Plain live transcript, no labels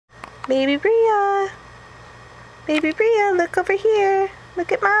Baby Bria. Baby Bria, look over here.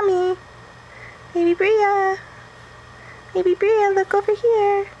 Look at mommy. Baby Bria. Baby Bria, look over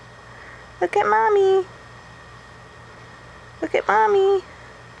here. Look at mommy. Look at mommy.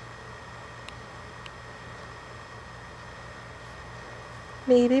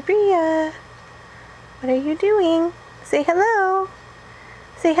 Baby Bria. What are you doing? Say hello.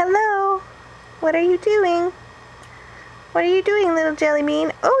 Say hello. What are you doing? What are you doing, little jelly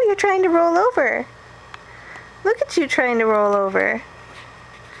bean? Oh, you're trying to roll over. Look at you trying to roll over.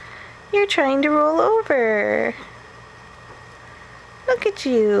 You're trying to roll over. Look at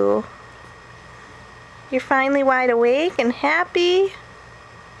you. You're finally wide awake and happy.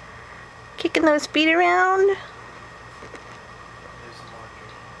 Kicking those feet around.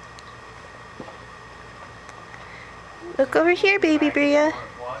 Look over here, baby Bria.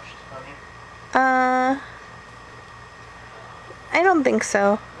 I don't think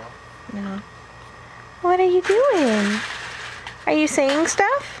so. No. What are you doing? Are you saying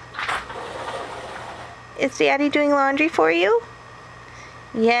stuff? Is Daddy doing laundry for you?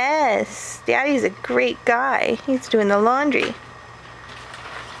 Yes. Daddy's a great guy. He's doing the laundry.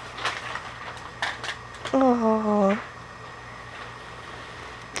 Oh.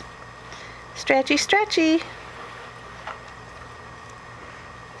 Stretchy, stretchy.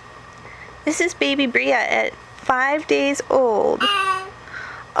 This is baby Bria at 5 days old.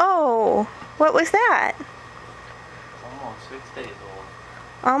 Oh, what was that? Almost 6 days old.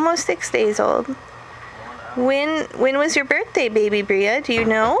 Almost 6 days old. When was your birthday, baby Bria? Do you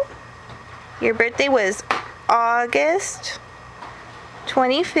know? Your birthday was August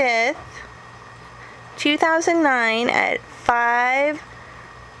 25th, 2009 at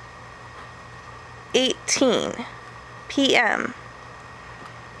 5:18 p.m.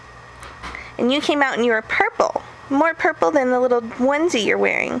 And you came out and you were purple. More purple than the little onesie you're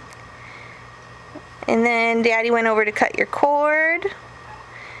wearing. And then Daddy went over to cut your cord.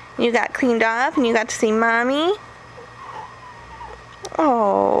 You got cleaned off and you got to see Mommy.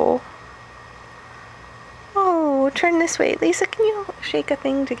 Oh. Oh, turn this way. Lisa, can you shake a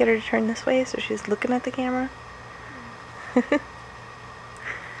thing to get her to turn this way so she's looking at the camera?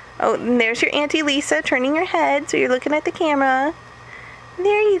 Oh, and there's your Auntie Lisa turning your head so you're looking at the camera.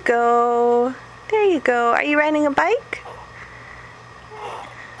 There you go. There you go. Are you riding a bike?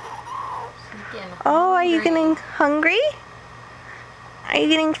 Oh, are you getting hungry? Are you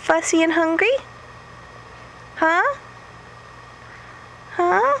getting fussy and hungry? Huh?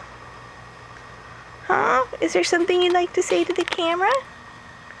 Huh? Huh? Is there something you'd like to say to the camera?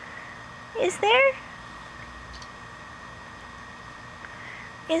 Is there?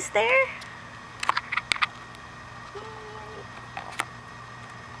 Is there?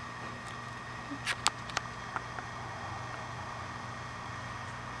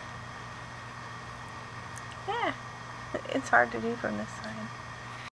 Yeah, it's hard to do from this side.